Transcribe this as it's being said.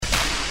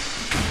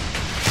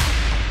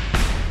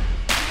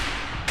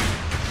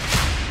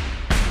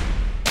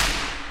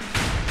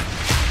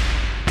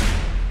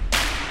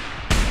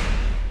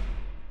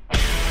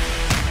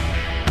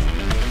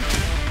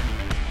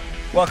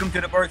Welcome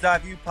to the Bird's Eye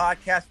View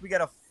podcast. We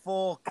got a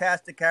full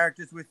cast of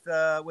characters with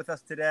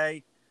us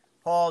today.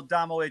 Paul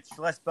Domowitch,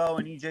 Les Bow,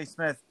 and EJ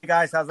Smith. Hey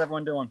guys, how's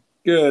everyone doing?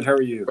 Good. How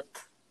are you?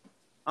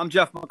 I'm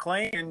Jeff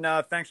McClain,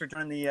 and thanks for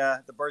joining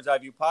the Bird's Eye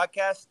View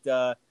podcast.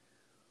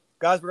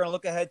 Guys, we're going to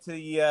look ahead to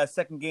the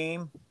second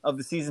game of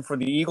the season for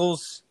the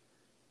Eagles.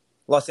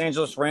 Los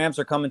Angeles Rams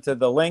are coming to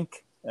the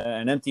Link,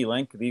 an empty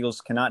Link. The Eagles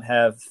cannot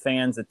have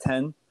fans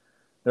attend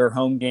their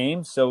home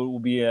game, so it will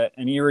be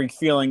an eerie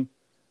feeling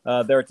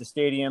there at the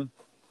stadium.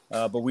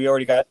 But we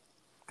already got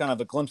kind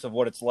of a glimpse of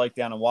what it's like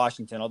down in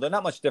Washington, although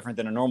not much different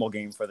than a normal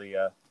game for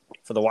the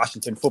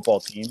Washington football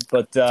team.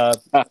 But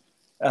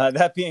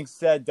that being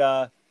said,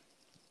 I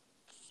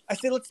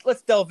say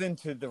let's delve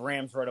into the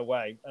Rams right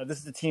away. This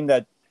is a team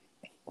that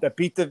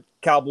beat the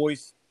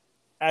Cowboys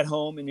at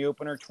home in the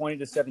opener,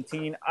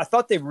 20-17. I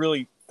thought they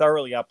really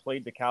thoroughly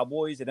outplayed the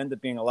Cowboys. It ended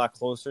up being a lot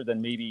closer than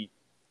maybe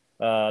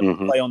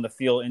the play on the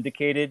field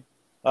indicated.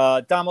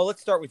 Damo, let's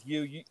start with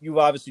you. You've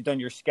obviously done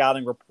your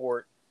scouting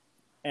report.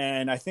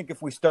 And I think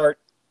if we start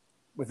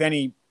with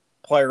any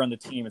player on the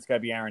team, it's got to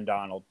be Aaron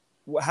Donald.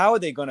 How are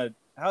they going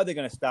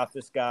to stop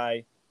this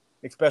guy,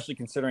 especially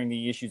considering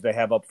the issues they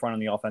have up front on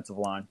the offensive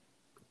line?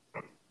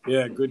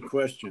 Yeah, good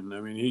question.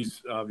 I mean,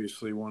 he's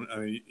obviously one. I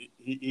mean,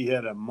 he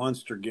had a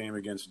monster game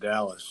against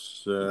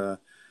Dallas,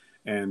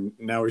 and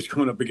now he's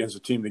going up against a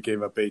team that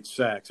gave up 8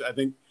 sacks. I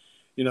think,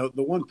 the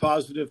one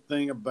positive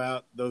thing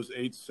about those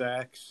 8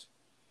 sacks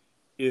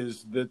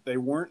is that they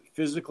weren't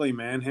physically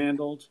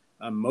manhandled.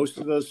 Most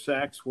of those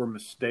sacks were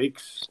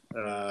mistakes,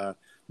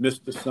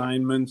 missed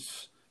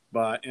assignments,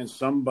 and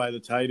some by the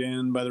tight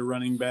end, by the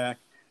running back,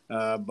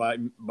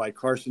 by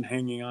Carson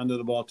hanging onto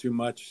the ball too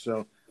much.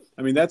 So,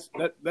 I mean,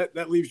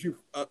 that leaves you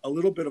a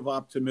little bit of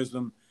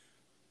optimism,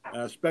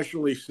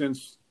 especially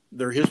since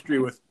their history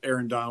with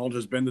Aaron Donald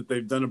has been that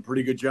they've done a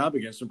pretty good job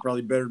against him,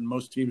 probably better than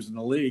most teams in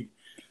the league,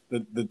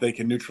 that they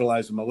can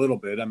neutralize him a little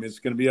bit. I mean, it's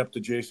going to be up to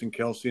Jason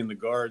Kelce and the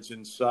guards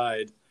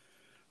inside.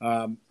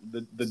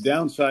 The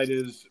downside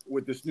is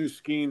with this new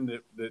scheme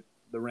that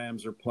the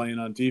Rams are playing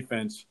on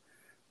defense,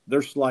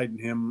 they're sliding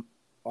him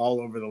all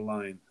over the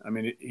line. I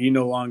mean, he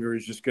no longer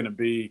is just going to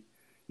be,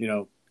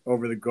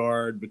 over the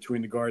guard,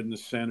 between the guard and the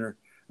center.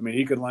 I mean,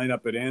 he could line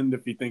up at end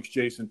if he thinks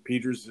Jason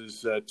Peters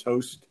is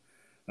toast.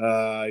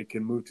 He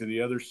can move to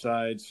the other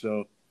side.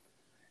 So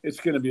it's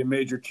going to be a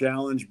major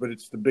challenge, but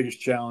it's the biggest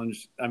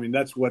challenge. I mean,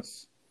 that's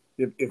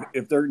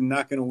if they're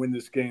not going to win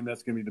this game,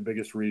 that's going to be the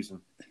biggest reason.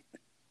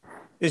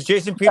 Is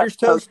Jason Peters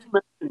toast?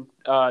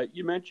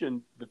 You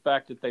mentioned the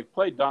fact that they've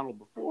played Donald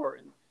before,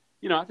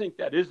 and I think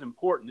that is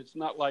important. It's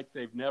not like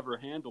they've never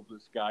handled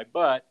this guy,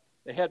 but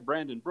they had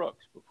Brandon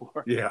Brooks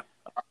before. Yeah.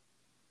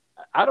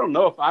 I don't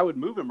know if I would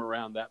move him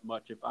around that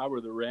much if I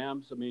were the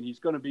Rams. I mean, he's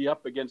going to be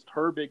up against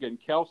Herbig and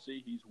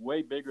Kelce. He's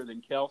way bigger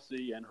than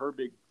Kelce, and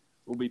Herbig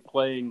will be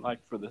playing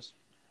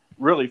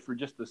for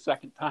just the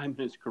second time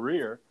in his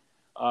career.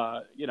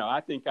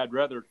 I think I'd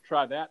rather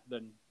try that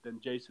than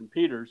Jason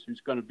Peters,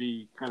 who's going to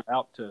be kind of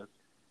out to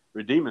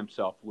redeem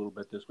himself a little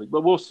bit this week.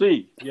 But we'll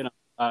see,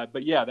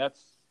 But yeah,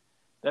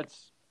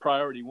 that's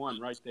priority one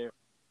right there.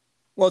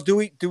 Well, do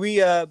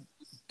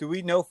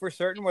we know for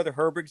certain whether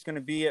Herbig's going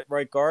to be at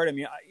right guard? I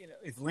mean,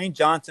 if Lane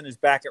Johnson is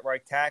back at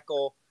right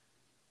tackle,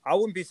 I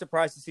wouldn't be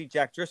surprised to see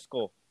Jack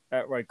Driscoll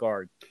at right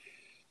guard.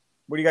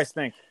 What do you guys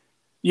think?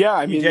 Yeah,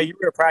 I mean, EJ, you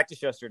were at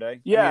practice yesterday.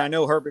 Yeah, I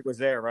know Herbig was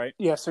there, right?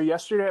 Yeah. So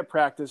yesterday at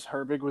practice,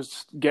 Herbig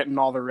was getting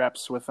all the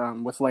reps with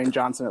Lane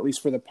Johnson, at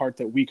least for the part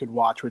that we could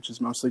watch, which is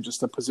mostly just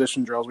the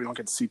position drills. We don't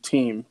get to see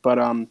team, but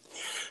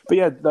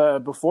yeah,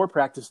 before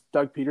practice,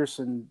 Doug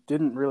Peterson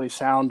didn't really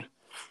sound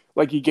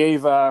like he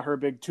gave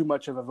Herbig too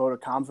much of a vote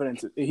of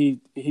confidence.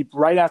 He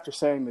right after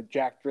saying that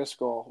Jack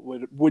Driscoll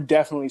would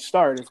definitely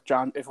start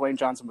if Lane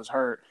Johnson was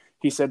hurt.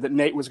 He said that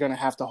Nate was going to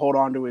have to hold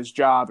on to his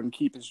job and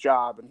keep his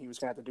job, and he was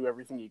going to have to do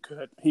everything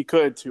he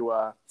could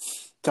to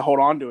hold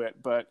on to it.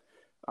 But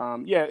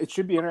yeah, it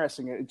should be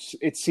interesting.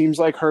 It seems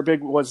like Herbig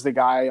was the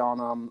guy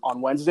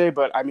on Wednesday,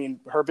 but I mean,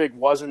 Herbig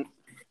wasn't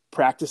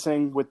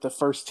practicing with the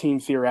first team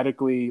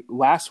theoretically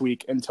last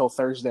week until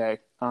Thursday.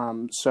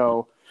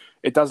 So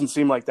it doesn't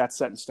seem like that's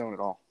set in stone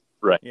at all.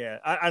 Right. Yeah,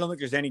 I don't think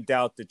there's any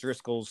doubt that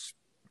Driscoll's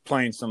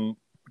getting some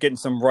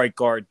right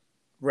guard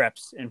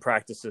reps in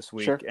practice this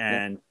week, Sure.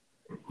 And.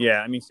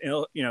 Yeah, I mean,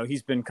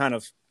 he's been kind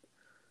of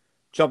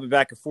jumping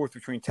back and forth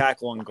between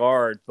tackle and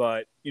guard,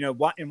 but in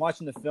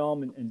watching the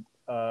film,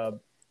 and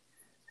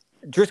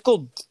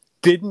Driscoll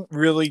didn't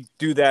really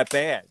do that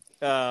bad.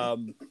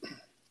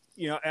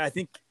 I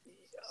think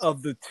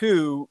of the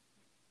two,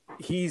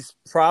 he's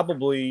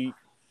probably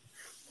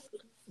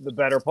the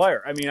better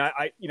player. I mean,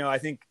 I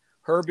think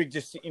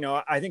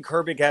Herbig I think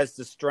Herbig has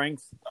the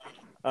strength.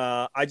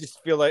 I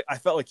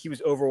felt like he was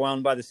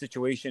overwhelmed by the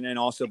situation and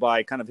also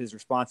by kind of his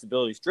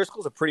responsibilities.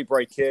 Driscoll's a pretty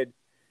bright kid,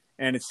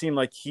 and it seemed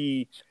like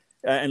he,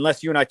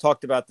 unless you and I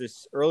talked about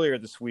this earlier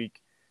this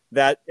week,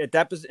 that at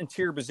that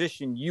interior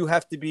position, you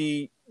have to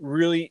be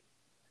really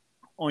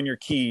on your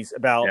keys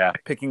about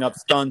picking up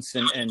stunts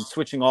and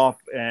switching off.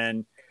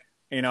 And,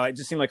 it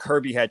just seemed like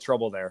Herbie had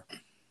trouble there.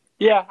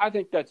 Yeah, I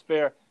think that's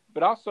fair.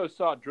 but also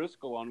saw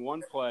Driscoll on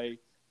one play,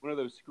 one of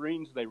those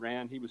screens they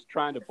ran. He was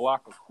trying to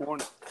block a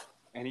corner,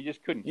 and he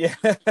just couldn't. Yeah.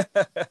 And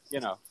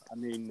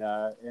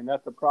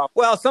that's a problem.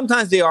 Well,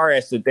 sometimes they are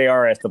asked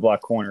to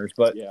block corners,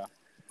 but Yeah.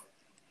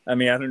 I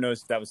mean, I don't know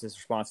if that was his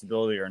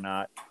responsibility or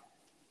not.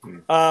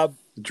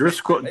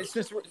 Driscoll.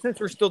 Since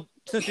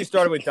we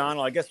started with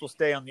Donald, I guess we'll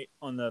stay on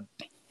the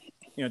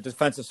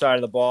defensive side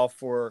of the ball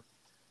for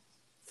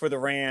the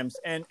Rams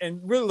and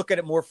really look at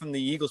it more from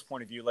the Eagles'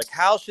 point of view. Like,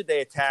 how should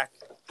they attack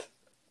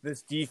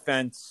this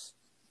defense,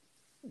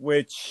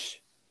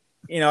 which,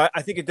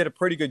 I think it did a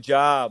pretty good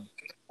job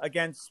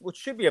against what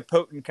should be a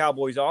potent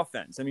Cowboys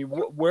offense. I mean,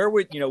 where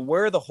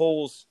are the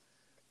holes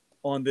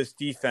on this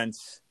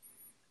defense,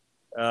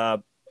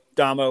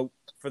 Damo,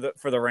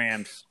 for the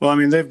Rams? Well, I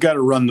mean, they've got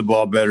to run the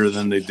ball better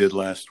than they did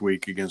last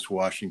week against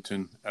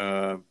Washington.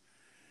 The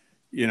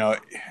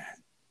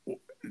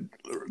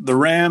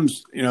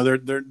Rams,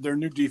 their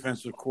new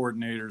defensive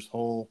coordinator's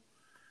whole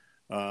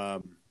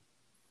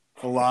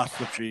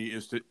philosophy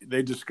is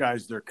they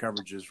disguise their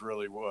coverages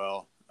really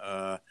well.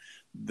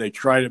 They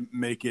try to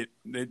make it.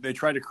 They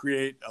try to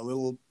create a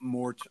little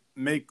more to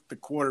make the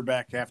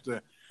quarterback have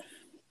to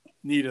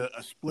need a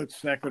split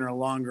second or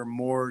longer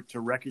more to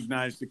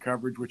recognize the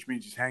coverage, which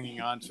means he's hanging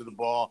on to the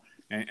ball,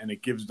 and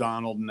it gives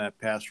Donald and that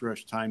pass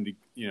rush time to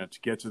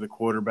get to the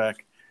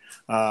quarterback.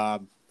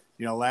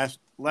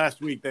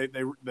 Last week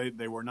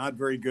they were not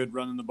very good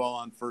running the ball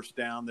on first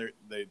down.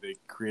 They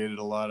created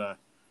a lot of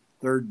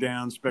third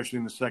down, especially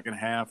in the second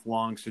half,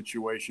 long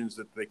situations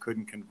that they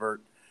couldn't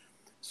convert.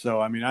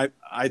 So, I mean,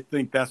 I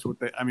think that's what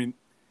they're going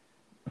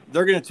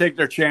to take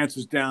their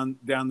chances down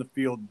the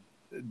field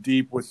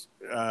deep with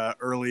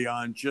early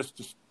on just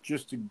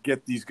to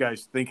get these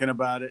guys thinking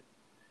about it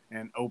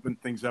and open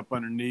things up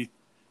underneath.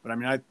 But, I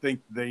mean, I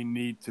think they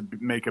need to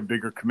make a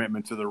bigger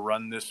commitment to the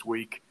run this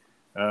week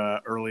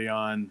early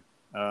on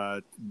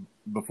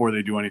before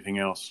they do anything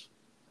else.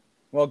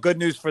 Well, good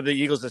news for the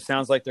Eagles. It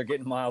sounds like they're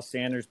getting Miles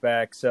Sanders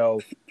back. So,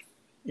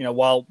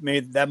 while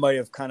that might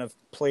have kind of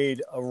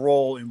played a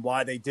role in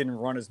why they didn't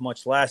run as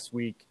much last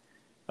week,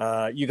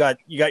 you got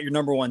your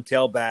number one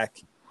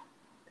tailback,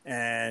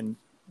 and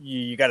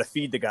you got to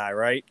feed the guy,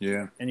 right?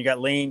 Yeah. And you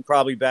got Lane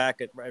probably back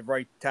at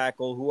right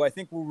tackle, who I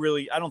think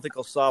I don't think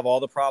he'll solve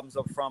all the problems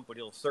up front, but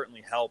he'll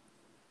certainly help.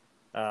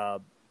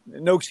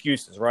 No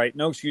excuses, right?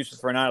 No excuses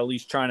for not at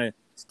least trying to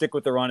stick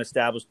with the run,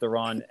 establish the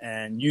run,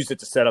 and use it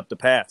to set up the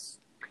pass.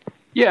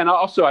 Yeah, and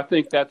also I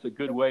think that's a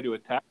good way to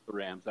attack the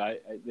Rams.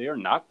 They are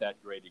not that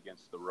great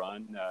against the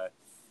run. I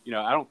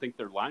don't think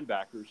their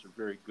linebackers are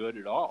very good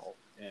at all.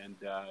 And,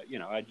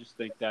 I just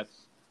think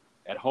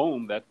at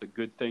home, that's a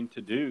good thing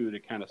to do to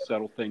kind of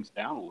settle things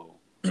down a little.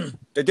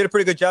 They did a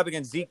pretty good job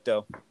against Zeke,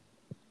 though.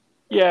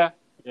 Yeah.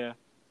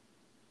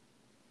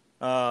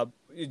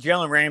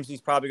 Jalen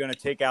Ramsey's probably going to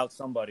take out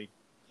somebody.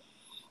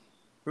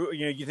 Who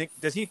you think,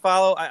 does he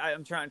follow?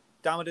 I'm trying.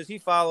 Dama, does he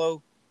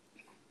follow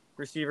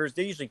receivers?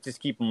 They usually just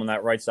keep them on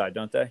that right side,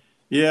 don't they?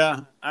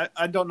 Yeah,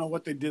 I don't know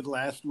what they did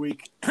last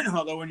week.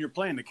 Although when you're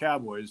playing the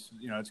Cowboys,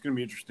 it's going to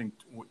be interesting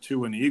too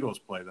when the Eagles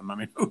play them. I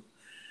mean, who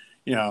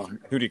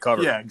do you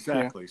cover? Yeah,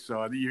 exactly. Yeah.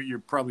 So you're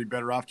probably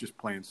better off just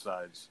playing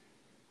sides.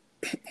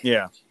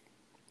 Yeah.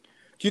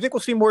 Do you think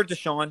we'll see more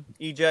Deshaun,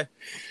 EJ?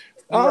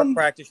 We were at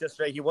practice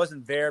yesterday. He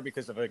wasn't there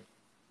because of a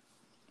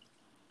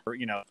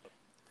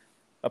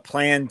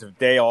planned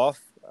day off.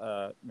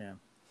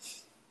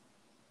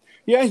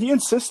 Yeah, he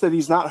insists that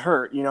he's not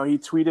hurt. He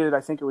tweeted, I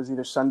think it was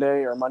either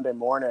Sunday or Monday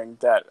morning,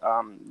 that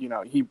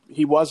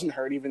he wasn't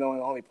hurt, even though he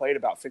only played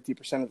about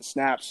 50% of the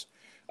snaps.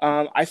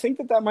 I think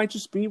that might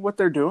just be what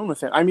they're doing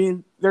with him. I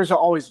mean, there's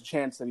always a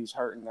chance that he's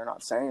hurt, and they're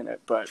not saying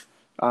it. But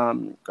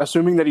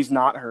assuming that he's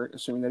not hurt,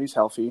 assuming that he's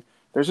healthy,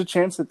 there's a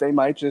chance that they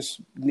might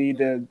just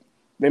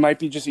they might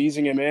be just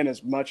easing him in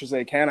as much as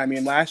they can. I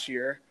mean, last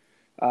year,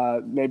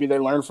 maybe they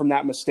learned from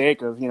that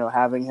mistake of,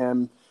 having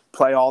him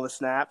play all the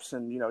snaps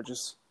and,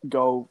 just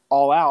go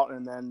all out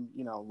and then,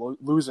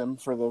 lose him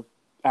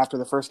after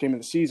the first game of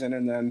the season.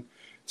 And then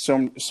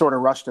some sort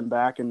of rushed him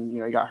back and,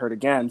 he got hurt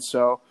again.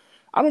 So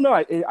I don't know.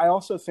 I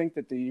also think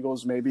that the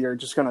Eagles maybe are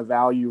just going to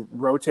value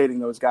rotating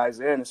those guys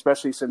in,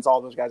 especially since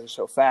all those guys are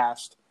so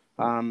fast.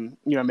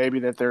 Maybe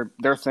that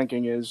their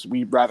thinking is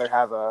we'd rather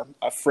have a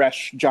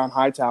fresh John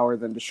Hightower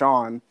than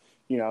Deshaun,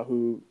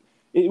 who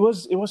it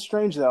was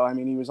strange though. I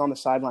mean, he was on the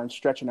sideline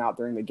stretching out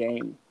during the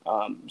game.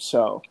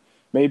 So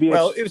maybe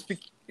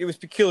it was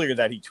peculiar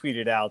that he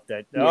tweeted out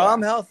that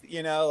I'm healthy,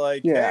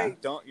 hey,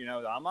 don't,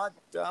 I'm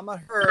not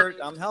hurt,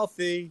 I'm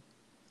healthy.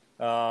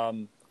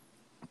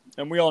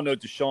 And we all know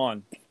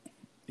Deshaun,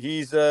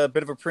 he's a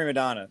bit of a prima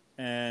donna,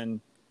 and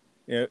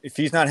if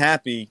he's not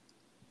happy,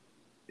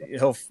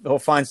 he'll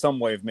find some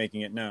way of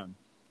making it known.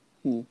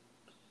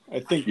 I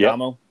think.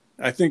 Damo,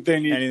 I think they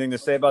need anything to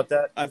say about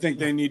that. I think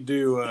they need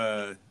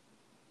to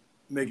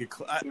make it.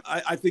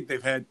 I think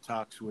they've had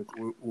talks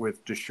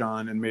with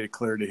Deshaun and made it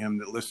clear to him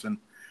that, listen,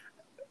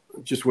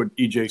 just what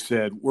EJ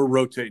said, we're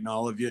rotating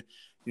all of you.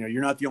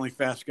 You're not the only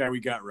fast guy we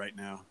got right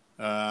now,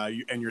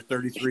 and you're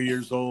 33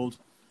 years old.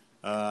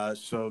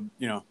 So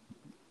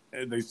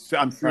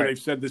I'm sure Right. they've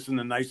said this in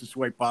the nicest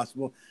way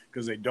possible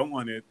because they don't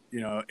want to,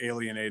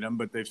 alienate him.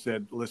 But they've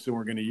said, "Listen,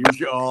 we're going to use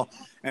you all,"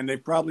 and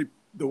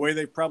the way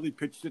they probably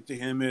pitched it to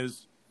him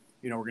is,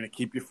 we're going to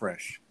keep you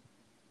fresh.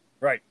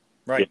 Right.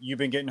 Yeah. You've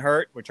been getting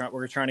hurt.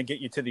 We're trying to get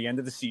you to the end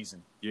of the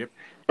season. Yep.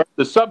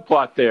 The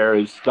subplot there,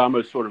 as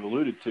Damo sort of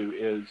alluded to,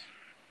 is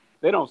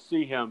they don't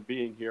see him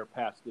being here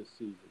past this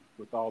season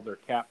with all their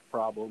cap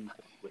problems,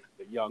 with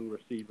the young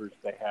receivers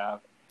they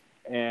have.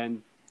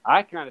 And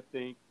I kind of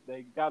think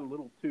they got a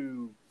little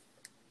too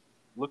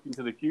looking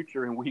to the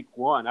future in week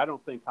one. I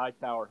don't think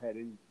Hightower had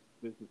any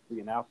business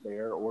being out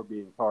there or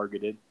being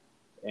targeted.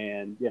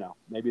 And,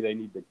 maybe they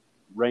need to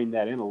rein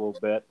that in a little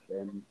bit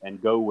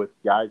and go with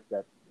guys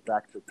that have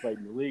actually played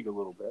in the league a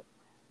little bit.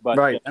 But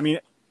Right. I mean,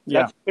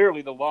 yeah. that's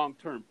clearly the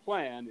long-term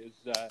plan is,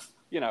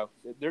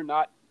 they're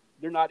not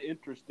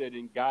interested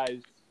in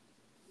guys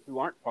who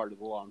aren't part of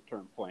the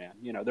long-term plan.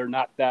 They're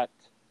not that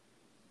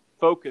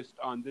focused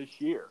on this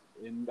year.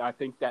 And I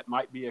think that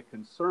might be a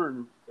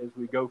concern as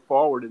we go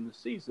forward in the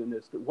season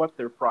as to what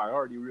their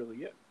priority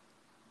really is.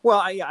 Well,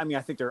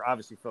 I think they're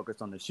obviously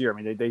focused on this year.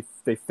 I mean,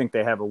 they think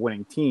they have a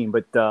winning team,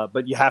 but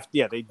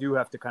they do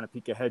have to kind of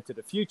peek ahead to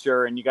the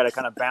future, and you got to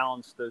kind of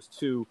balance those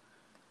two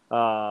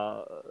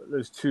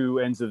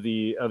ends of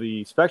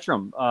the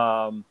spectrum.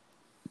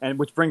 And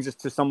which brings us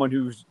to someone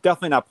who's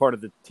definitely not part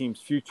of the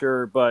team's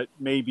future, but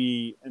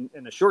maybe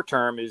in the short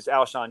term is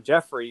Alshon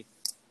Jeffrey.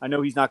 I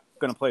know he's not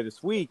going to play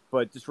this week,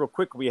 but just real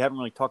quick, we haven't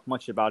really talked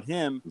much about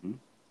him. Mm-hmm.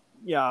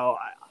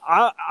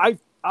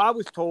 I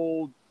was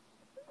told,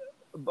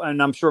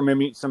 and I'm sure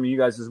maybe some of you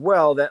guys as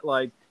well, that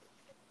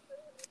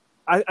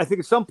I think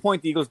at some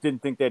point the Eagles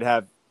didn't think they'd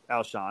have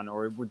Alshon,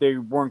 or they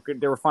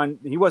were fine.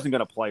 He wasn't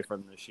going to play for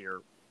them this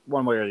year,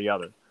 one way or the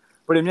other.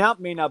 But it now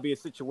may not be a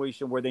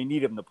situation where they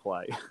need him to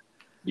play.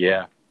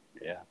 Yeah.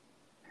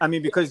 I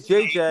mean, because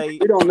JJ,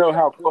 we don't know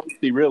how close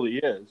he really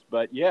is,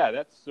 but yeah,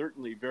 that's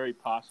certainly very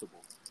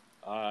possible.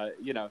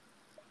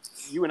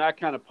 You and I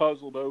kind of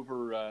puzzled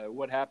over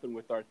what happened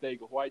with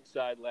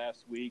Arcega-Whiteside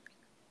last week.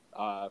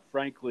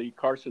 Frankly,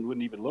 Carson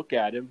wouldn't even look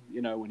at him,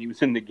 when he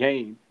was in the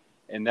game.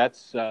 And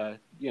that's a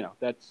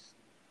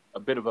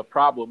bit of a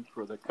problem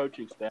for the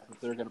coaching staff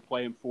if they're going to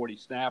play him 40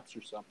 snaps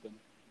or something.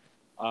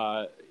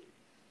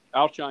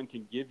 Alshon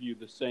can give you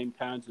the same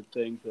kinds of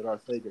things that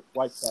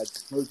Arcega-Whiteside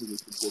supposedly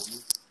can give you.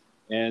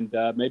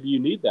 And maybe you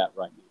need that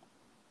right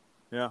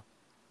now. Yeah.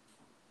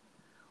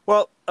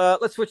 Well,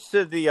 let's switch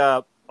to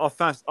the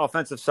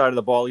offensive side of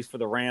the ball, at least for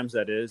the Rams,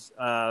 that is.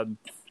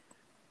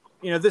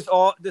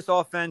 This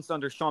offense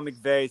under Sean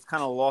McVay has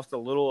kind of lost a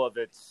little of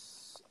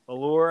its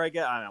allure, I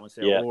guess. I don't want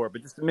to say allure,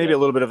 but just maybe a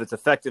little bit of its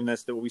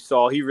effectiveness that we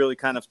saw. He really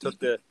kind of took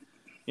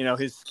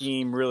his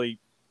scheme really,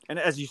 and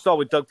as you saw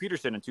with Doug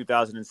Peterson in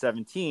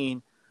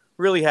 2017,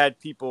 really had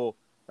people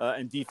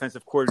and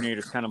defensive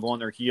coordinators kind of on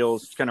their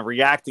heels, kind of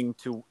reacting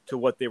to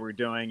what they were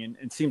doing. And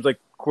it seems like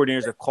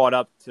coordinators have caught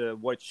up to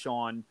what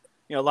Sean,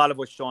 a lot of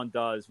what Sean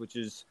does, which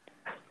is,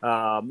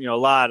 a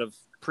lot of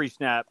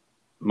pre-snap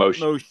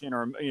motion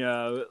or,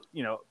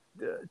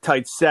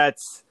 tight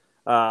sets,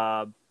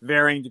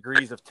 varying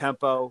degrees of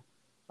tempo.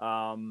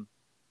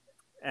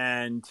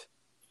 And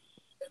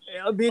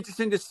it'll be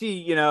interesting to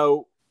see,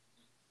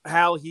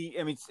 how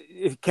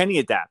can he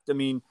adapt? I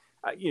mean,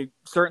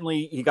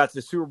 certainly he got to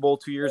the Super Bowl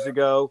 2 years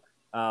ago.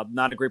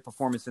 Not a great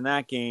performance in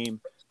that game,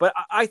 but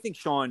I think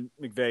Sean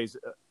McVay's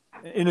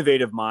an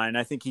innovative mind.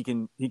 I think he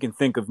can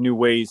think of new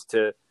ways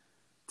to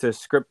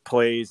script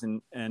plays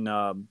and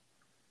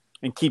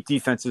keep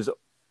defenses,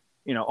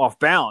 off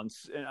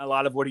balance. And a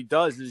lot of what he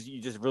does is he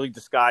just really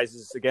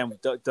disguises. Again,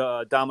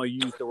 Damo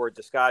used the word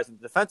disguise on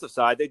the defensive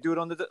side. They do it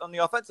on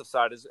the offensive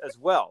side as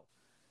well.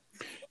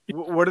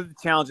 What are the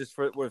challenges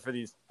for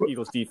these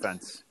Eagles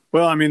defense?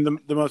 Well, I mean,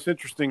 the most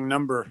interesting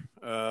number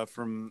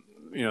from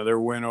their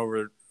win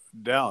over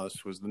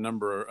Dallas was the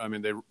number. I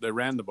mean, they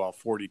ran the ball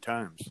 40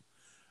 times.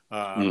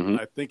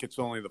 I think it's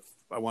only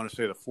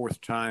the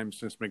fourth time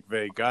since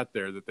McVay got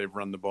there that they've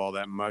run the ball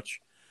that much.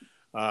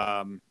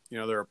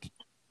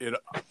 It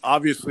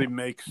obviously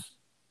makes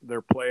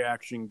their play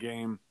action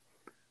game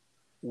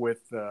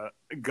with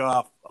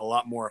Goff a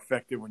lot more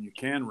effective when you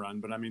can run.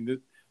 But I mean,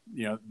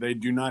 they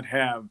do not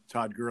have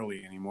Todd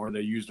Gurley anymore.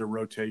 They used a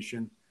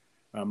rotation.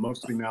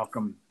 Mostly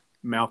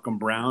Malcolm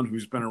Brown,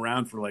 who's been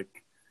around for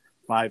like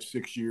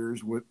 5-6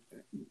 years with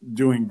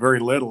doing very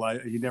little.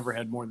 He never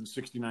had more than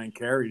 69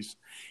 carries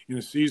in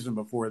a season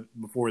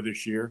before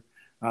this year.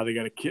 They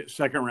got a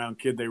second-round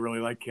kid they really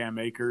like, Cam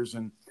Akers,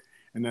 and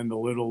then the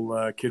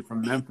little kid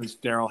from Memphis,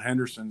 Darrell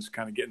Henderson's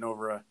kind of getting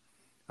over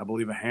I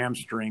believe a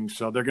hamstring.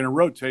 So they're going to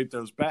rotate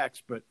those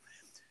backs, but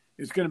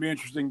it's going to be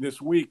interesting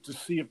this week to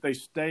see if they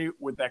stay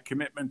with that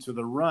commitment to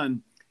the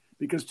run,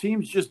 because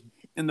teams just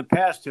in the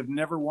past have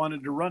never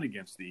wanted to run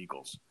against the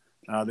Eagles.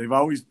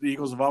 The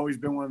Eagles have always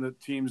been one of the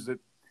teams that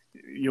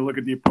you look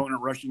at the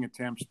opponent rushing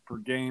attempts per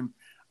game,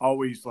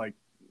 always like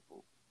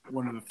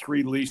one of the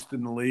three least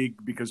in the league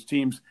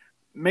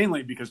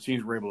mainly because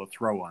teams were able to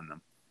throw on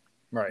them.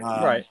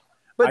 Right.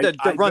 But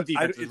the run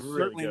defense is it's really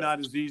certainly good. not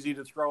as easy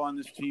to throw on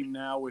this team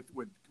now with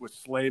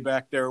Slay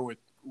back there with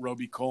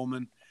Roby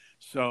Coleman.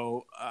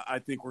 So I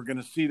think we're going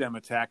to see them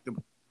attack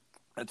them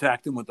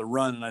with the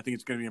run, and I think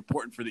it's going to be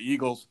important for the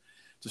Eagles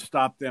to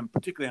stop them,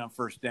 particularly on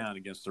first down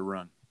against the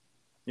run.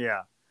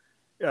 Yeah.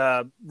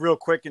 Real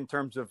quick in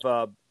terms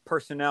of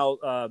personnel,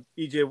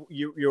 EJ,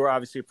 you were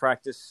obviously at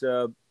practice.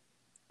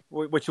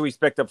 What should we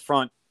expect up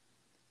front?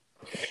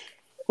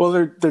 Well,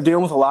 they're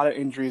dealing with a lot of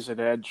injuries at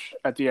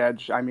the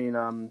edge. I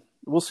mean,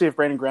 we'll see if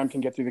Brandon Graham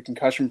can get through the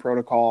concussion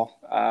protocol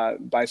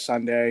by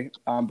Sunday.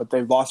 But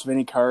they've lost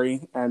Vinny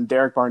Curry and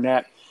Derek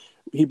Barnett.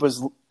 He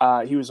was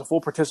a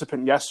full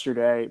participant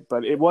yesterday,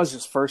 but it was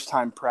his first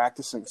time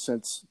practicing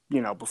since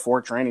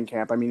before training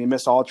camp. I mean, he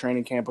missed all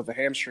training camp with a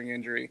hamstring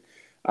injury.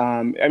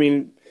 I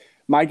mean,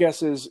 my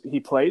guess is he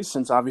plays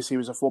since obviously he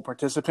was a full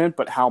participant,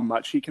 but how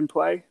much he can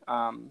play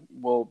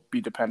will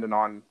be dependent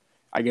on,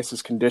 I guess,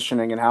 his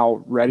conditioning and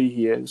how ready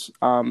he is.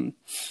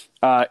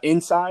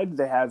 Inside,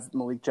 they have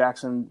Malik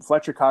Jackson.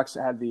 Fletcher Cox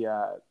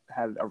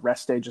had a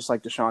rest day just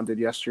like Deshaun did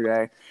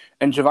yesterday.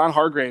 And Javon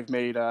Hargrave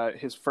made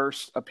his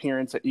first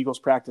appearance at Eagles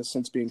practice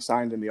since being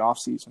signed in the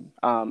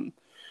offseason.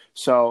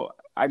 So,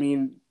 I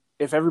mean,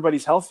 if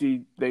everybody's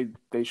healthy,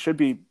 they should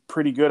be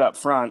pretty good up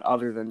front,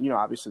 other than,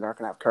 obviously they're not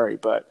going to have Curry.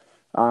 But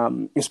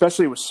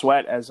especially with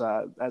Sweat as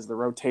the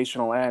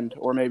rotational end,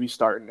 or maybe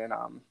starting in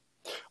on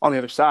the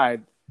other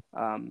side.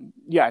 I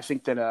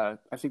think they're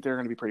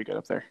going to be pretty good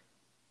up there.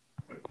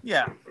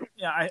 Yeah,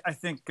 I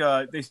think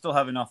they still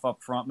have enough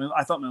up front.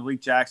 I thought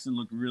Malik Jackson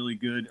looked really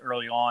good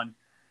early on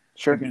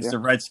against the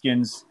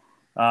Redskins.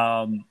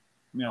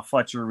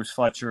 Fletcher was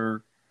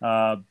Fletcher.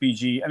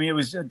 BG. I mean,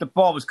 the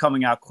ball was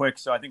coming out quick,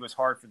 so I think it was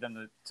hard for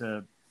them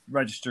to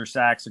register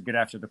sacks or get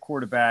after the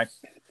quarterback.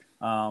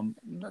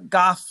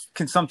 Goff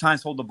can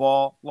sometimes hold the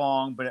ball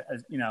long, but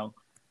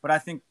I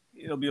think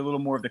it'll be a little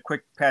more of the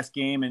quick pass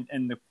game,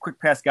 and the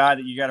quick pass guy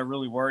that you got to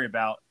really worry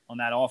about on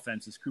that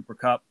offense is Cooper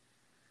Kupp.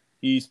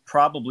 He's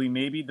probably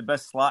maybe the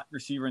best slot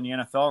receiver in the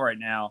NFL right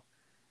now,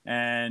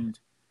 and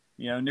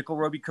Nickel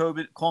Roby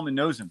Coleman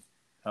knows him.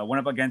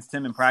 Went up against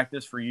him in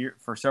practice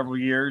for several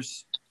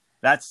years.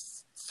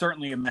 That's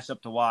certainly a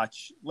matchup to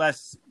watch.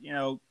 Les,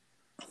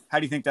 how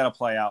do you think that'll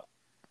play out?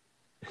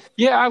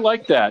 Yeah, I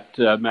like that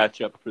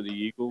matchup for the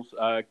Eagles.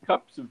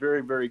 Kupp's a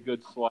very, very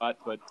good slot,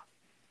 but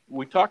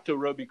we talked to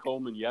Roby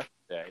Coleman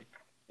yesterday,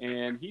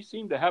 and he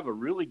seemed to have a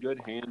really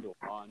good handle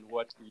on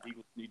what the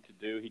Eagles need to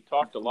do. He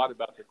talked a lot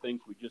about the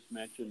things we just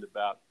mentioned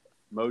about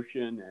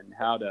motion and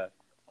how to,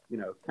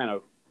 kind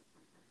of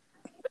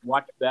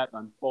watch that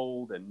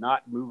unfold and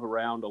not move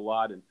around a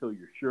lot until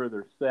you're sure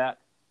they're set,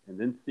 and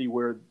then see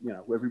where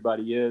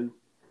everybody is.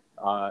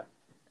 I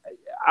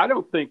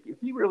don't think if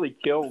he really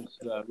kills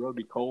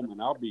Roby Coleman,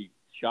 I'll be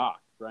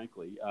shocked,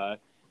 frankly.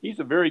 He's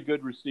a very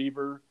good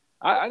receiver.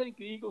 I think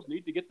the Eagles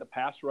need to get the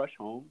pass rush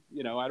home.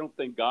 I don't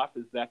think Goff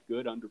is that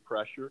good under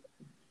pressure.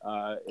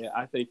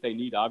 I think they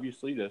need,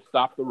 obviously, to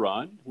stop the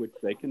run, which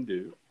they can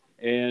do,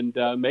 and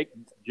make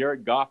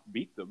Jared Goff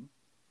beat them.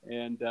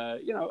 And,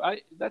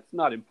 that's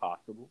not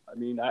impossible. I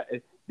mean,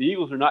 the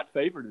Eagles are not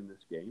favored in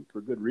this game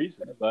for good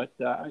reason, but,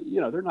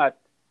 they're not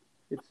 –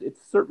 it's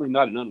certainly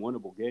not an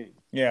unwinnable game.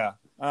 Yeah.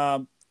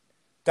 Dom,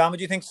 do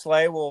you think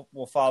Slay will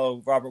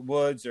follow Robert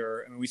Woods?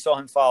 We saw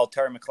him follow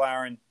Terry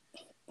McLaurin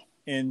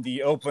in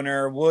the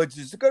opener. Woods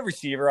is a good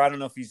receiver. I don't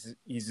know if he's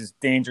as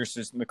dangerous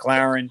as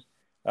McLaurin.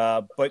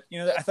 But,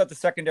 I thought the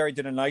secondary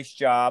did a nice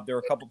job. There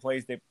were a couple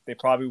plays they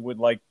probably would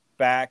like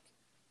back.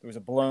 There was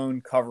a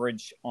blown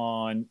coverage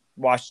on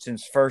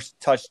Washington's first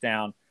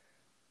touchdown.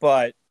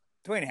 But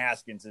Dwayne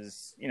Haskins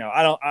is,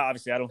 I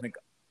don't think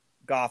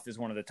Goff is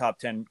one of the top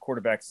 10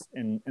 quarterbacks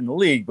in the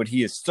league, but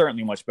he is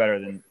certainly much better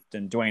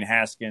than Dwayne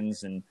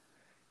Haskins. And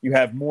you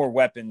have more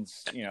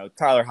weapons.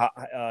 Tyler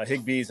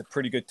Higbee is a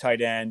pretty good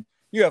tight end.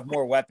 You have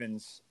more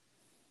weapons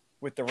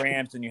with the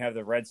Rams than you have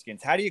the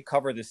Redskins. How do you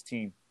cover this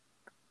team?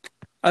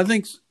 I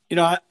think,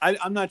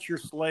 I'm not sure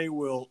Slay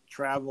will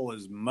travel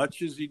as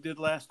much as he did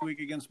last week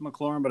against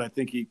McLaurin, but I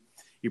think he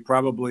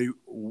probably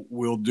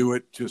will do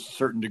it to a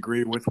certain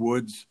degree with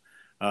Woods.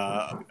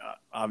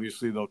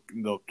 Obviously, they're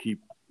going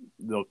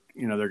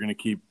to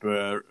keep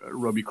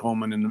Roby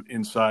Coleman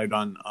inside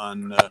on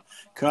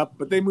Kupp,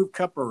 but they move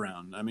Kupp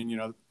around. I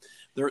mean,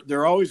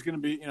 they're always going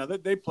to be,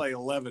 they play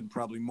 11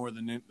 probably more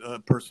than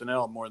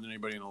personnel more than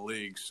anybody in the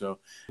league. So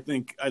I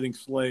think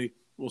Slay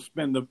will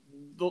spend the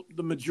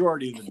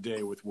majority of the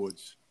day with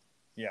Woods.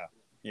 Yeah.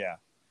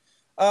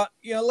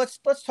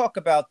 Let's talk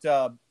about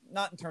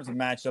not in terms of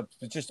matchups,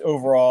 but just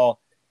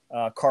overall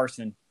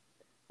Carson.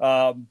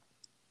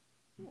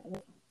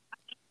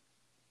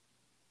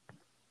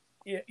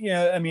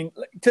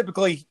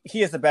 Typically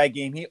he has a bad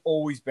game. He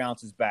always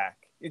bounces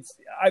back.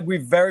 We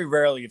very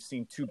rarely have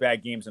seen two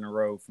bad games in a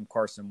row from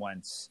Carson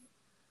Wentz.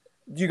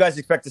 Do you guys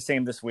expect the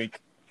same this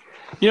week?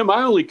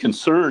 My only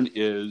concern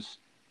is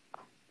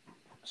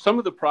some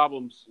of the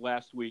problems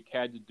last week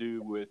had to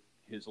do with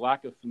his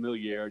lack of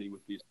familiarity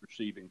with his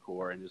receiving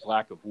core and his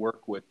lack of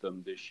work with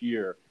them this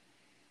year.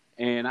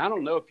 And I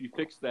don't know if you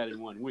fix that in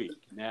 1 week.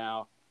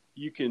 Now,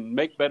 you can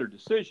make better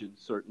decisions,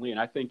 certainly, and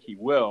I think he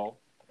will.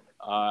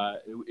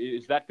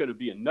 Is that going to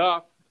be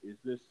enough? Is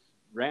this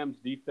Rams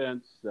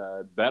defense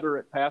better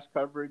at pass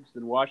coverage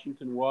than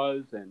Washington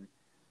was? And,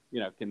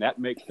 can that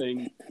make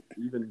things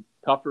even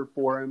tougher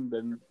for him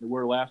than they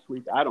were last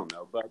week? I don't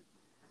know. But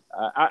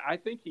I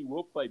think he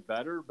will play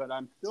better, but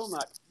I'm still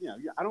not,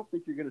 I don't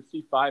think you're going to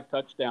see 5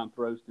 touchdown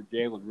throws to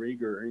Jalen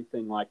Reagor or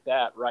anything like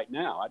that right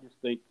now. I just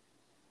think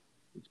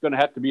it's going to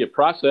have to be a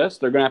process.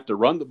 They're going to have to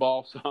run the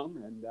ball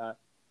some and,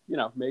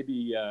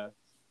 maybe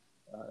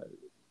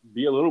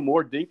be a little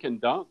more dink and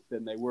dunk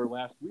than they were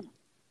last week.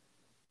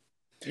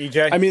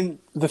 EJ? I mean,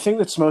 the thing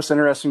that's most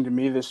interesting to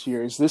me this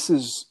year is this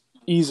is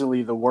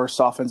easily the worst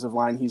offensive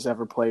line he's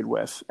ever played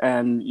with.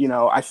 And,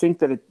 I think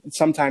that it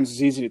sometimes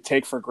is easy to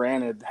take for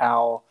granted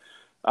how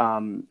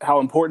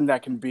important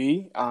that can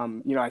be.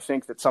 I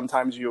think that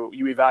sometimes you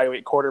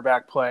evaluate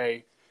quarterback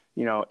play,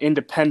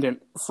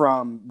 independent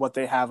from what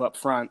they have up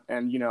front.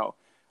 And,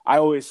 I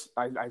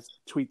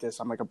tweet this,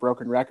 I'm like a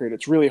broken record.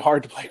 It's really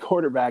hard to play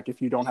quarterback if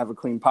you don't have a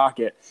clean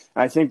pocket.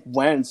 And I think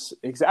Wentz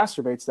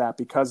exacerbates that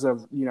because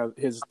of,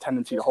 his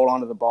tendency to hold on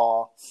to the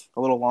ball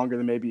a little longer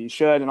than maybe he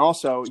should. And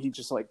also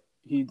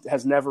he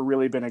has never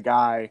really been a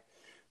guy.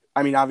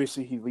 I mean,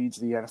 obviously he leads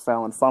the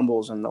NFL in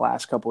fumbles in the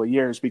last couple of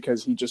years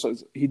because he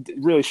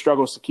really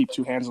struggles to keep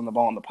 2 hands on the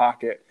ball in the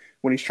pocket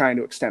when he's trying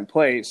to extend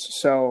plays.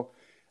 So,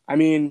 I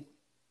mean,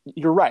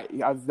 you're right.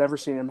 I've never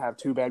seen him have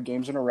 2 bad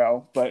games in a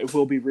row, but it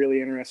will be really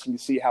interesting to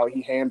see how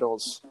he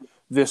handles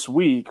this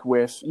week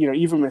with,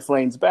 even with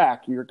Lane's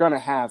back, you're going to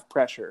have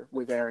pressure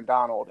with Aaron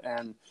Donald,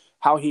 and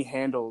how he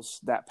handles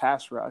that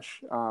pass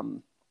rush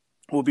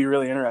will be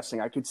really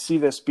interesting. I could see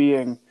this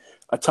being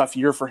a tough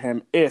year for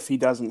him if he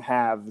doesn't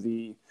have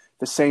the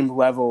same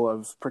level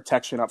of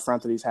protection up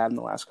front that he's had in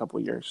the last couple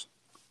of years.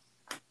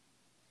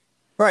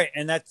 Right.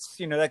 And that's,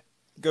 that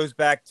goes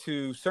back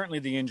to certainly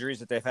the injuries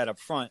that they've had up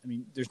front. I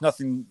mean, there's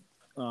nothing,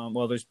 I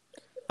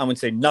wouldn't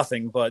say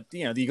nothing, but,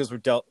 the Eagles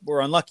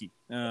were unlucky.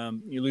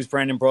 You lose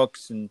Brandon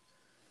Brooks and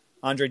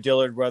Andre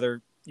Dillard,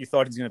 whether you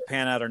thought he's going to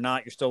pan out or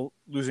not, you're still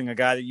losing a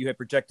guy that you had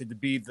projected to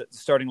be the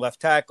starting left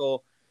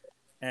tackle.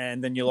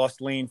 And then you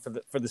lost Lane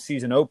for the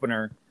season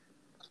opener.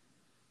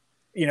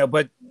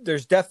 But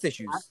there's depth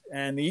issues,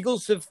 and the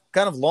Eagles have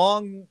kind of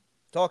long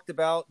talked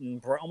about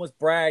and almost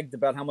bragged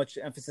about how much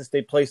emphasis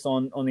they place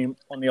on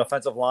the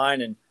offensive line,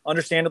 and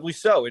understandably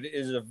so. It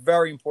is a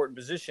very important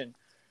position,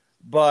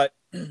 but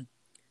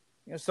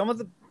some of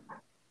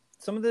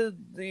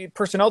the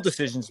personnel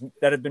decisions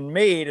that have been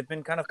made have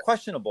been kind of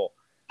questionable.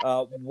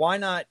 Why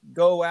not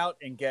go out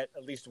and get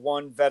at least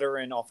one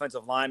veteran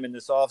offensive lineman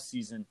this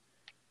offseason?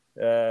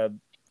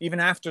 Even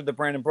after the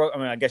Brandon Brooks,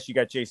 I guess you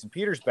got Jason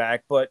Peters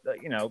back, but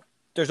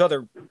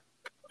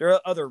there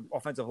are other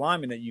offensive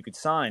linemen that you could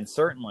sign,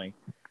 certainly.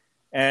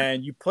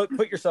 And you put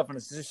yourself in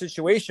a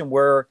situation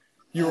where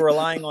you were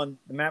relying on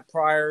the Matt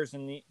Pryors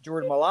and the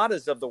Jordan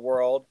Malottas of the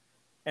world.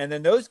 And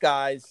then those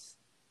guys,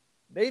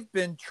 they've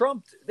been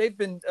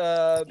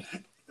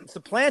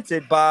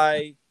supplanted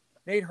by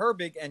Nate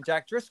Herbig and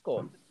Jack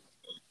Driscoll.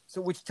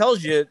 So which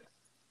tells you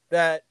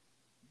that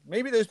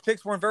maybe those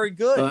picks weren't very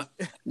good.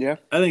 Yeah.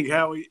 I think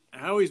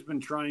Howie's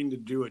been trying to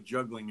do a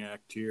juggling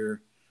act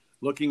here,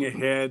 looking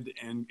ahead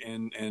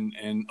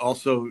and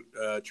also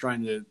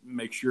trying to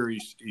make sure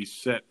he's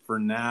set for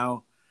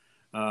now.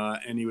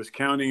 And he was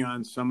counting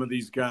on some of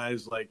these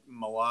guys like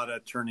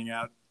Mailata turning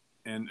out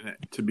and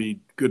to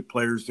be good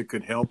players that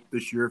could help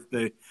this year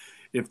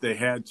if they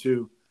had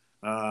to,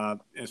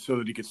 and so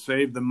that he could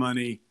save the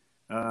money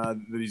that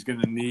he's going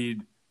to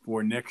need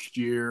for next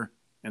year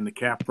and the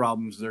cap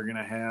problems they're going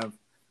to have.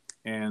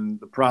 And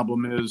the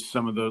problem is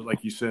some of those,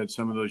 like you said,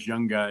 some of those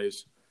young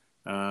guys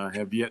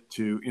have yet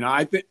to,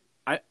 I think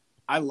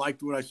I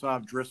liked what I saw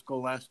of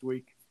Driscoll last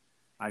week.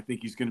 I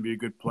think he's going to be a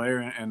good player,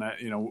 and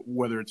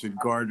whether it's a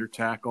guard or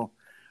tackle.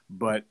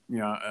 But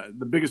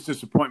the biggest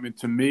disappointment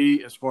to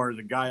me, as far as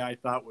a guy I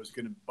thought was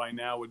going to by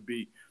now would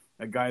be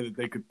a guy that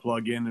they could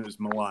plug in, is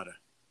Mailata.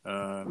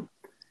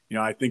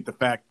 I think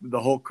the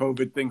whole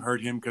COVID thing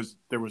hurt him because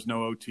there was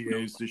no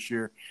OTAs this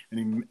year,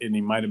 and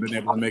he might have been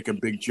able to make a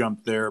big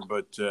jump there.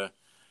 But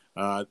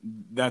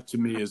that to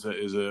me is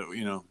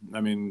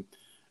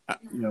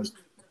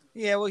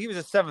Yeah, well, he was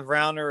a 7th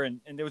rounder,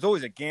 and there was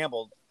always a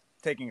gamble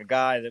taking a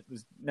guy that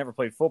was never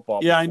played football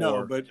before. Yeah, I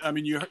know, but I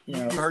mean, you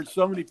heard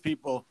so many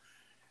people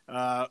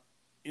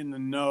in the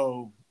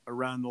know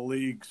around the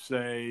league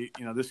say,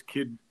 this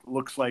kid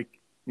looks like,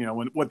 in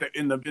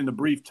the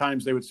brief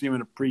times they would see him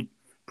in a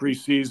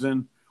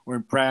preseason or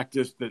in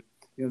practice that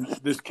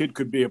this kid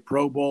could be a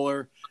Pro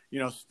Bowler.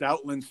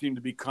 Stoutland seemed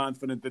to be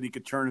confident that he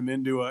could turn him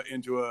into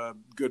a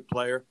good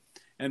player,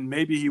 and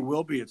maybe he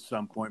will be at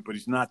some point, but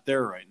he's not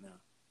there right now.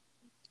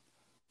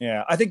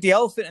 Yeah, I think the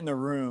elephant in the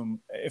room,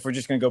 if we're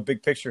just going to go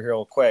big picture here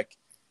real quick,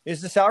 is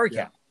the salary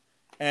cap.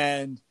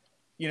 And,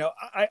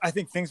 I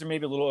think things are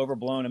maybe a little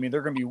overblown. I mean,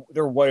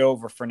 they're way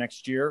over for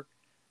next year.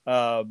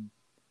 Eagles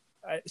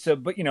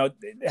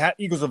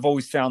have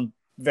always found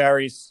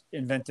various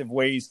inventive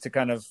ways to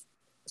kind of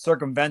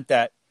circumvent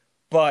that.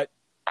 But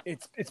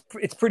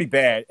it's pretty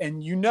bad,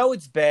 and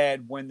it's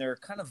bad when they're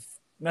kind of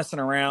messing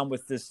around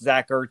with this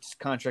Zach Ertz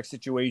contract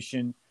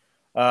situation.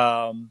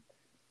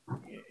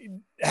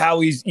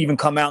 Howie's even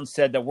come out and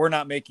said that we're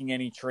not making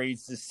any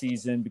trades this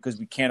season because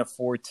we can't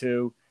afford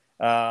to.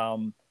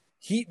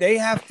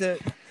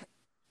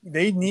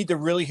 They need to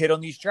really hit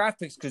on these draft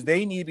picks because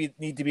they need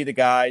to be the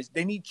guys.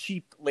 They need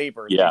cheap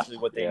labor is basically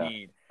what they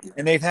need,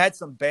 and they've had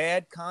some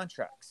bad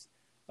contracts.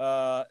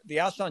 The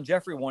Alshon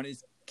Jeffrey one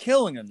is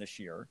killing them this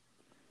year.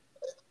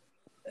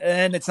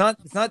 And that's not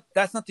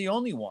the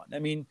only one. I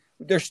mean,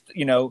 there's,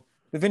 the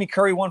Vinny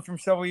Curry one from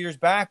several years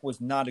back was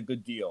not a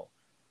good deal.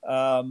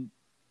 So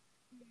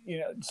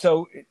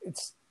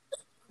it's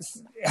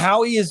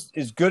Howie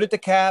is good at the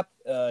cap.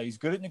 He's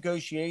good at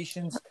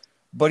negotiations,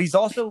 but he's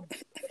also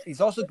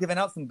given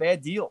out some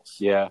bad deals.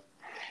 Yeah.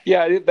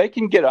 They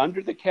can get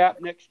under the cap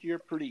next year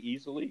pretty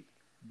easily,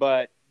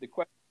 but the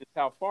question is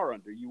how far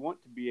under. You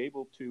want to be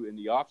able to, in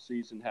the off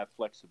season, have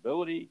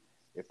flexibility.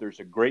 If there's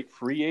a great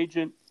free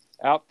agent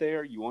out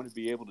there, you want to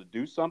be able to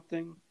do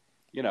something.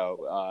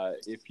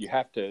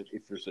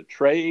 If there's a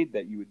trade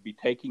that you would be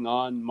taking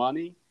on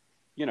money,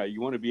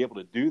 you want to be able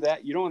to do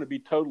that. You don't want to be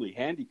totally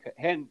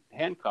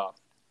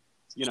handcuffed,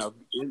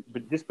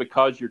 but just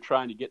because you're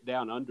trying to get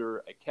down under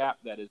a cap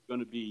that is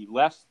going to be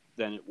less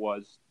than it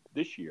was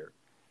this year.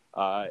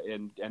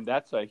 And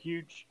that's a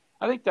huge,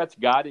 I think that's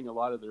guiding a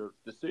lot of their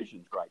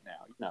decisions right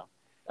now.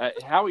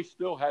 Howie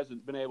still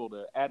hasn't been able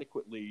to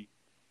adequately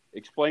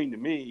explain to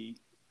me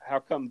how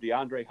come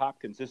DeAndre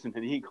Hopkins isn't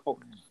an Eagle?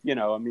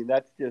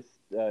 That's just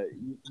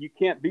you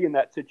can't be in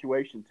that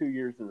situation 2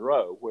 years in a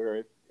row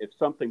where if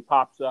something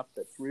pops up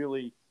that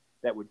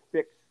would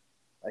fix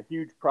a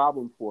huge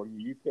problem for you,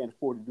 you can't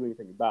afford to do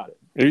anything about it.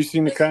 Have you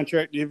seen the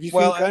contract? Have you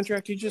seen the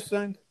contract he just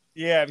signed?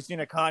 Yeah, have you seen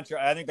a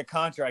contract? I think the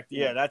contract.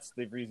 Yeah, that's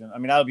the reason. I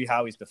mean, that'll be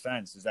Howie's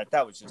defense is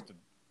that was just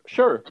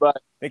sure,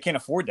 but they can't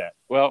afford that.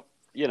 Well,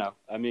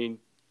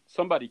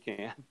 somebody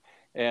can,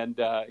 and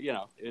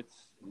it's.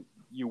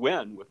 You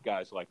win with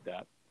guys like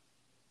that.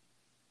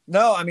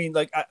 No, I mean,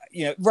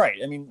 right.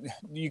 I mean,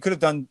 you could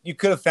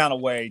have found a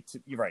way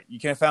to. You're right. You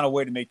could have found a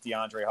way to make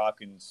DeAndre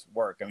Hopkins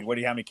work. I mean,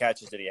 how many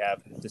catches did he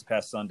have this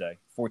past Sunday?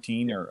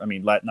 14,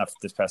 not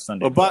this past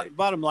Sunday. Well,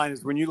 bottom line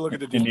is when you look at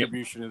the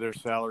distribution of their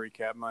salary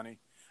cap money,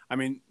 I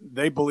mean,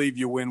 they believe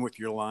you win with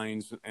your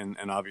lines and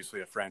obviously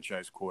a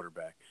franchise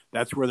quarterback.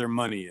 That's where their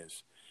money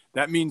is.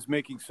 That means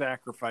making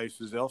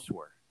sacrifices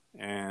elsewhere,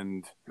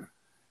 and.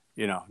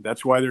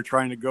 That's why they're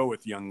trying to go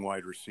with young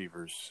wide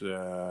receivers.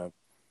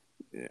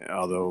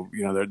 Although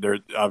they're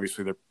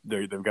obviously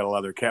they've got a lot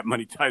of their cap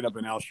money tied up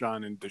in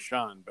Alshon and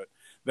Deshaun, but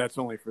that's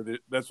only for this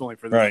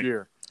right.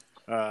 year.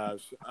 You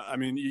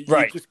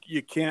right.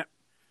 You can't.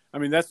 I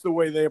mean, that's the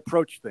way they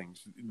approach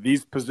things.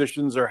 These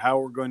positions are how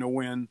we're going to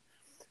win.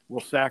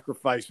 We'll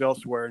sacrifice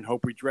elsewhere and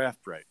hope we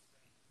draft right.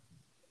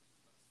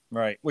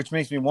 Right, which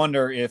makes me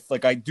wonder if,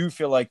 I do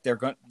feel like they're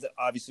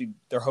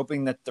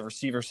hoping that the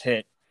receivers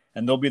hit.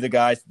 And they'll be the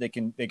guys that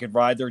they could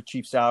ride their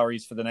cheap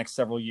salaries for the next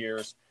several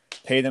years,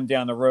 pay them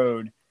down the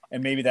road,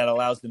 and maybe that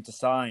allows them to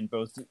sign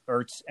both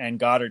Ertz and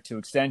Goddard to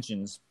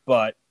extensions.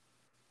 But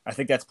I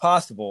think that's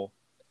possible.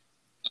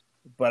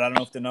 But I don't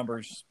know if the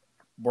numbers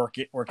work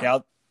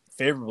out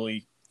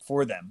favorably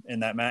for them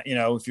in that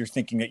if you're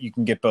thinking that you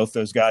can get both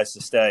those guys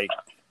to stay,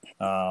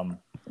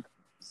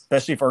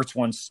 especially if Ertz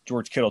wants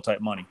George Kittle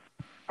type money.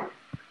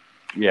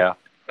 Yeah.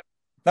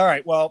 All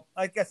right. Well,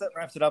 I guess that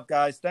wraps it up,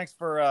 guys. Thanks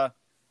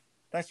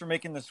for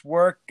making this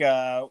work. We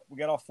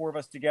got all four of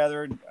us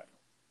together.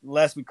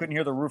 Les, we couldn't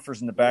hear the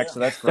roofers in the back, so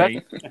that's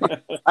great.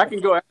 I can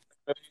go ask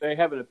if they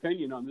have an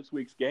opinion on this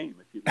week's game,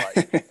 if you'd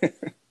like.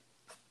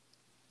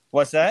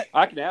 What's that?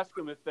 I can ask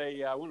them if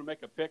they want to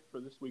make a pick for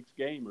this week's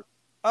game.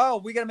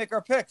 We got to make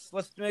our picks.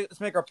 Let's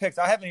make our picks.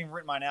 I haven't even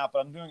written mine out, but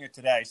I'm doing it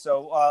today.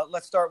 So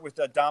let's start with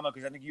Dama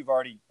because I think you've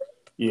already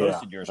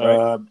posted yours,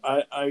 right?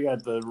 I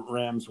got the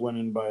Rams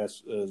winning by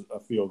a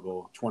field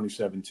goal,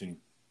 2017.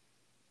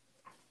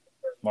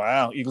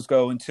 Wow, Eagles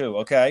go 2.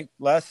 Okay,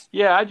 Les?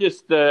 Yeah, I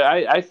just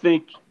I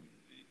think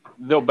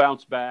they'll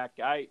bounce back.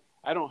 I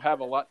don't have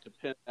a lot to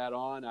pin that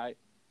on. I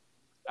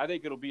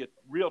think it'll be a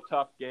real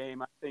tough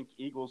game. I think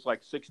Eagles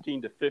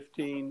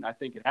 16-15. I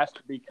think it has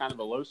to be kind of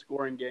a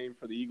low-scoring game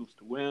for the Eagles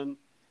to win.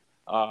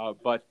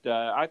 But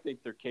I think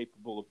they're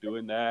capable of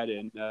doing that.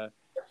 And,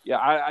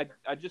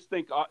 I just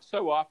think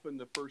so often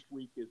the first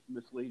week is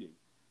misleading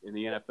in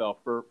the NFL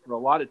for a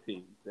lot of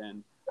teams.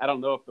 And I don't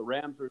know if the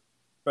Rams are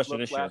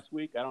looked last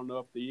week. I don't know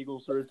if the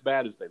Eagles are as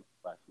bad as they looked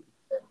last week.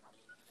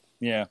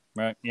 Yeah,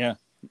 right. Yeah.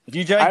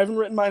 DJ? I haven't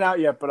written mine out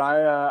yet, but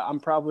I'm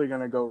probably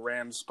going to go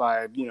Rams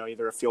by,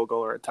 either a field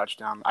goal or a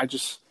touchdown.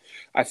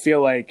 I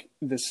feel like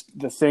the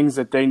things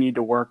that they need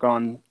to work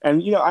on.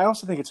 And, I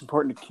also think it's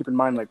important to keep in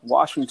mind,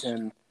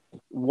 Washington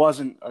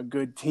wasn't a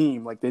good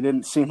team. They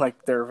didn't seem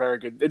like they're very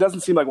good. It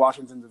doesn't seem like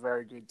Washington's a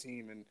very good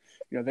team. And,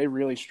 they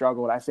really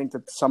struggled. I think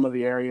that some of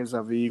the areas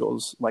of the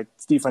Eagles,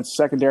 defense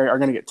secondary, are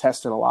going to get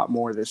tested a lot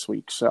more this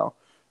week. So,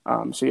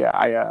 I'm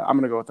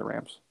going to go with the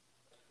Rams.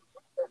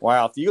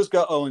 Wow. If the Eagles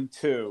go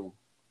 0-2,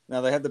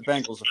 Now they have the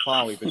Bengals, the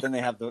following, but then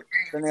they have the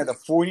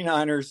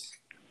 49ers,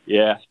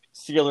 Yeah.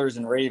 Steelers,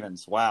 and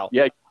Ravens. Wow.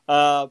 Yeah.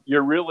 Uh,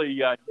 You're really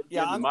getting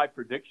Yeah, into my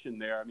prediction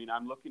there. I mean,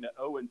 I'm looking at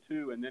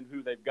 0-2 and then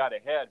who they've got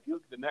ahead. If you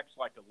look at the next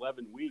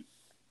 11 weeks,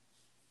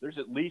 there's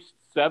at least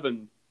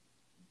 7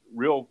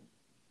 real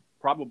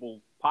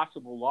possible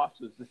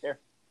losses there.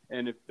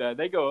 And if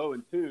they go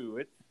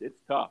 0-2, it's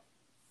tough.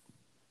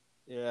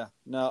 Yeah,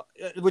 no,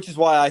 which is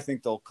why I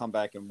think they'll come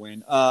back and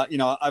win.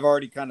 I've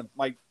already kind of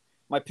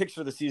my picks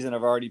for the season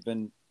have already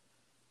been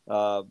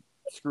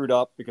screwed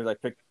up because I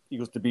picked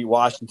Eagles to beat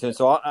Washington.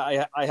 So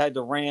I had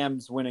the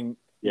Rams winning,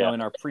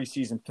 in our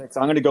preseason picks.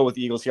 I'm going to go with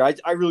the Eagles here.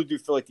 I really do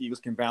feel like the Eagles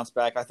can bounce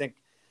back. I think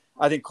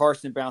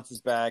Carson bounces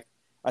back.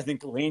 I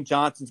think Lane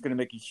Johnson's going to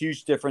make a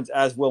huge difference,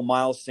 as will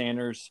Miles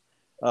Sanders.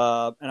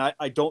 And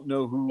I don't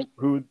know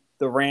who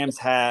the Rams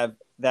have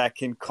that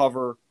can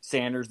cover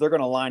Sanders. They're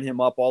going to line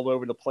him up all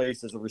over the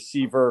place as a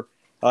receiver.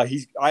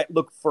 I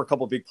look for a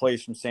couple of big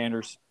plays from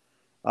Sanders.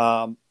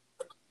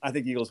 I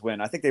think Eagles win.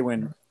 I think they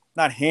win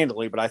not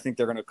handily, but I think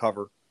they're going to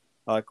cover.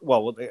 They're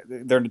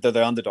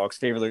the underdogs.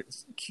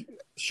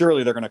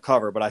 Surely they're going to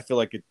cover, but I feel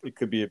like it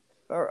could be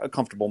a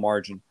comfortable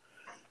margin.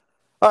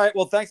 All right.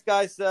 Well, thanks,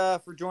 guys,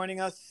 for joining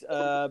us.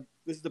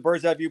 This is the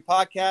Bird's Eye View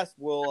podcast.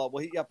 We'll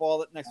hit you up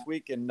all next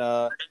week. And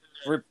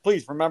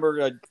please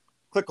remember,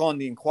 click on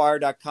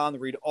theinquirer.com to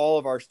read all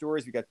of our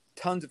stories. We got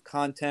tons of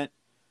content.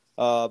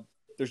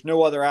 There's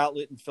no other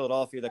outlet in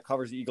Philadelphia that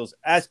covers the Eagles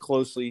as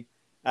closely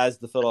as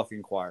the Philadelphia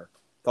Inquirer.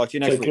 Talk to you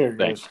next week. Take care,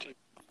 guys.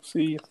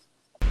 See you.